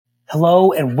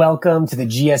Hello and welcome to the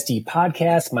GSD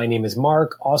Podcast. My name is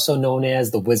Mark, also known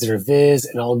as the Wizard of Viz,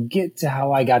 and I'll get to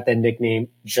how I got that nickname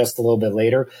just a little bit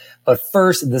later. But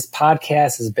first, this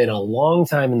podcast has been a long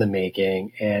time in the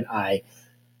making, and I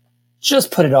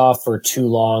just put it off for too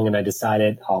long, and I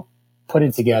decided I'll put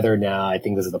it together now. I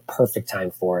think this is the perfect time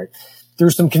for it.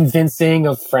 Through some convincing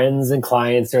of friends and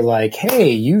clients, they're like,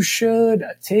 hey, you should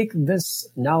take this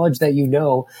knowledge that you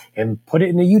know and put it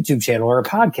in a YouTube channel or a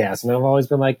podcast. And I've always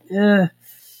been like,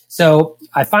 So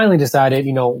I finally decided,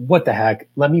 what the heck?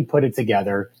 Let me put it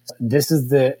together. This is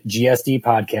the GSD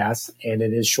Podcast, and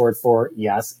it is short for,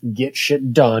 yes, get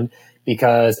shit done,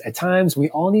 because at times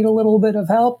we all need a little bit of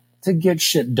help to get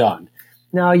shit done.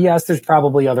 Now, yes, there's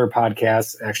probably other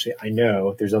podcasts. Actually, I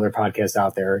know there's other podcasts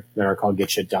out there that are called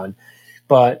Get Shit Done.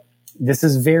 But this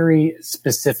is very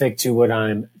specific to what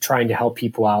I'm trying to help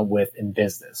people out with in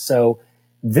business. So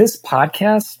this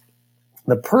podcast,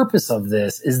 the purpose of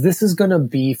this is going to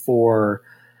be for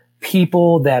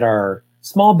people that are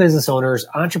small business owners,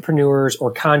 entrepreneurs,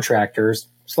 or contractors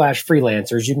 /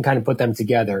 freelancers. You can kind of put them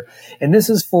together. And this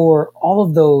is for all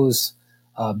of those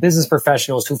business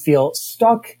professionals who feel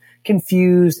stuck,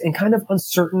 confused, and kind of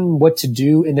uncertain what to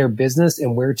do in their business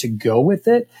and where to go with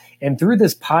it. And through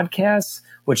this podcast,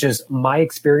 which is my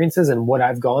experiences and what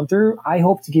I've gone through, I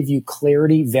hope to give you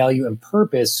clarity, value, and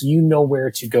purpose so you know where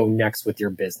to go next with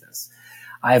your business.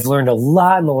 I've learned a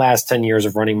lot in the last 10 years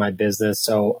of running my business,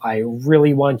 so I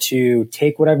really want to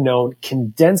take what I've known,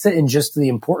 condense it in just the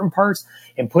important parts,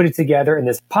 and put it together in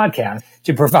this podcast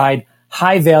to provide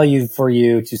high value for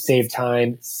you to save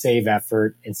time, save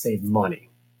effort, and save money.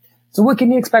 So what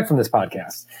can you expect from this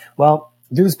podcast? Well,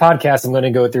 through this podcast, I'm going to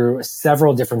go through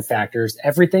several different factors,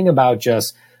 everything about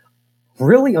just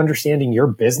really understanding your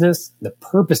business, the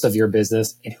purpose of your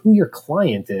business, and who your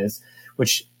client is,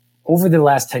 which over the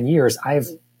last 10 years, I've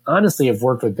honestly have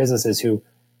worked with businesses who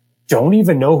don't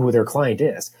even know who their client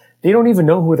is. They don't even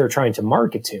know who they're trying to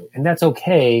market to. And that's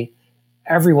okay.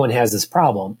 Everyone has this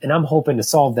problem. And I'm hoping to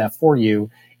solve that for you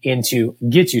and to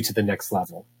get you to the next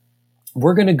level.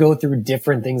 We're going to go through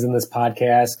different things in this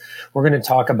podcast. We're going to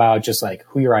talk about just like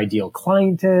who your ideal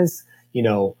client is,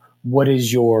 what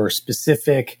is your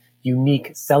specific,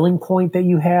 unique selling point that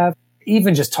you have,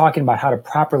 even just talking about how to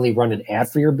properly run an ad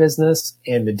for your business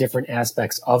and the different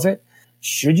aspects of it.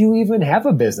 Should you even have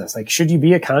a business? Like, should you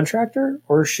be a contractor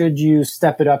or should you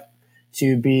step it up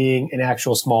to being an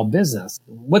actual small business?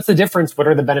 What's the difference? What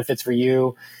are the benefits for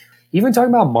you? Even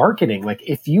talking about marketing, like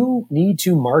if you need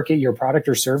to market your product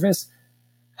or service,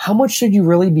 how much should you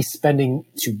really be spending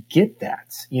to get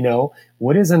that?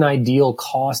 What is an ideal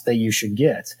cost that you should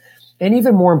get? And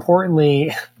even more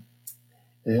importantly,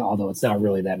 although it's not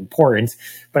really that important,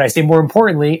 but I say more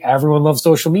importantly, everyone loves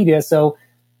social media. So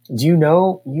do you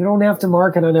know you don't have to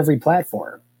market on every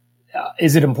platform?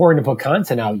 Is it important to put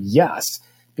content out? Yes,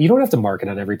 but you don't have to market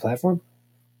on every platform.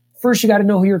 First, you got to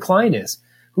know who your client is.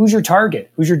 Who's your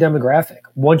target? Who's your demographic?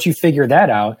 Once you figure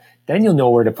that out, then you'll know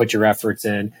where to put your efforts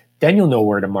in. Then you'll know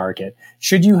where to market.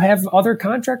 Should you have other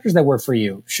contractors that work for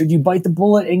you? Should you bite the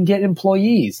bullet and get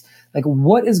employees? Like,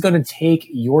 what is going to take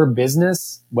your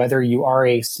business, whether you are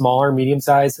a small or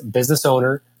medium-sized business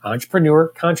owner, entrepreneur,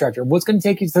 contractor, what's going to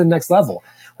take you to the next level?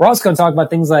 We're also going to talk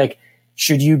about things like,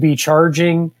 should you be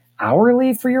charging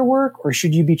hourly for your work, or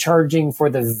should you be charging for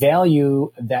the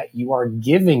value that you are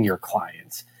giving your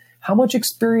clients? How much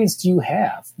experience do you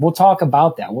have? We'll talk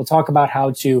about that. We'll talk about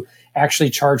how to actually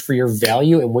charge for your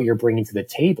value and what you're bringing to the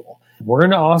table. We're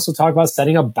going to also talk about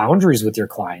setting up boundaries with your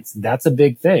clients. That's a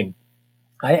big thing.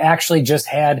 I actually just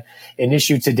had an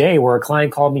issue today where a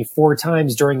client called me 4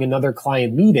 times during another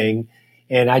client meeting,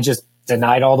 and I just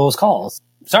denied all those calls.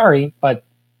 Sorry, but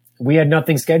we had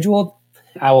nothing scheduled.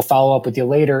 I will follow up with you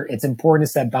later. It's important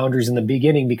to set boundaries in the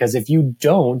beginning, because if you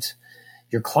don't,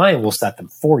 your client will set them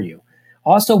for you.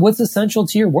 Also, what's essential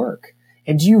to your work?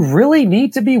 And do you really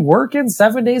need to be working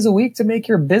 7 days a week to make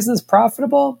your business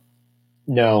profitable?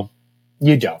 No,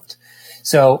 you don't.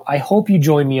 So I hope you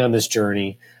join me on this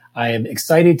journey. I am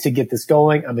excited to get this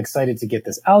going. I'm excited to get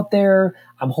this out there.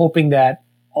 I'm hoping that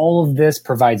all of this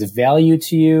provides value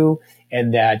to you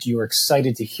and that you're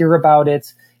excited to hear about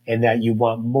it and that you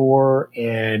want more.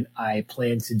 And I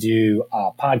plan to do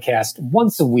a podcast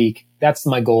once a week. That's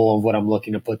my goal of what I'm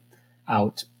looking to put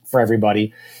out for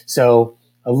everybody. So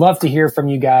I'd love to hear from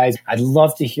you guys. I'd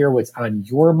love to hear what's on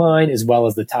your mind as well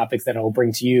as the topics that I'll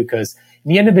bring to you, because in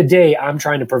the end of the day, I'm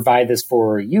trying to provide this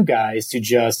for you guys to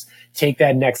just take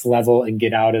that next level and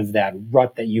get out of that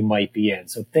rut that you might be in.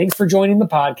 So thanks for joining the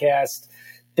podcast.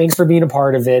 Thanks for being a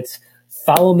part of it.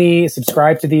 Follow me,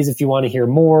 subscribe to these if you want to hear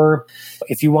more.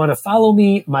 If you want to follow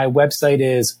me, my website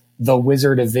is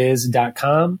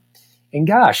thewizardofviz.com. And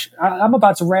gosh, I'm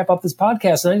about to wrap up this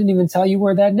podcast and I didn't even tell you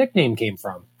where that nickname came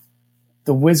from.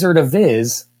 The Wizard of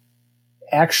Viz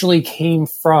actually came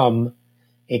from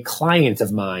a client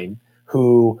of mine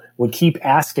who would keep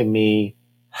asking me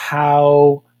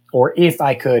how or if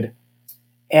I could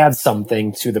add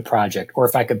something to the project or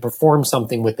if I could perform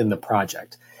something within the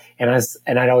project. And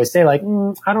I'd always say like,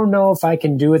 I don't know if I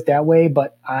can do it that way,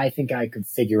 but I think I could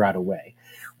figure out a way.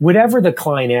 Whatever the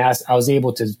client asked, I was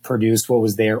able to produce what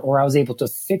was there, or I was able to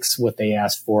fix what they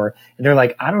asked for. And they're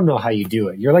like, I don't know how you do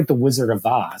it. You're like the Wizard of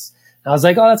Oz. And I was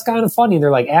like, oh, that's kind of funny. And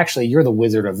they're like, actually, you're the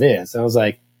Wizard of Viz. And I was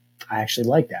like, I actually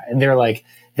like that. And they're like,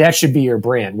 that should be your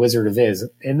brand, Wizard of Viz.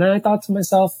 And then I thought to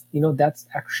myself, that's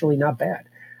actually not bad.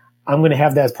 I'm going to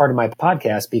have that as part of my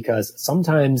podcast because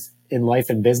sometimes in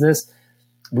life and business,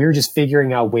 we're just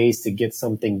figuring out ways to get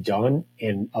something done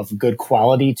and of good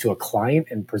quality to a client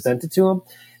and present it to them.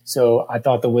 So I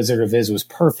thought the Wizard of Viz was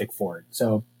perfect for it.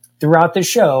 So throughout the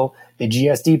show, the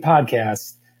GSD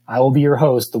podcast, I will be your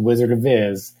host, the Wizard of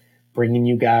Viz, bringing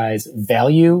you guys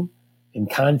value and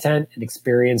content and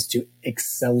experience to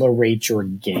accelerate your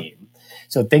game.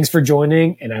 So thanks for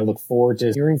joining, and I look forward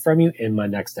to hearing from you in my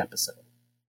next episode.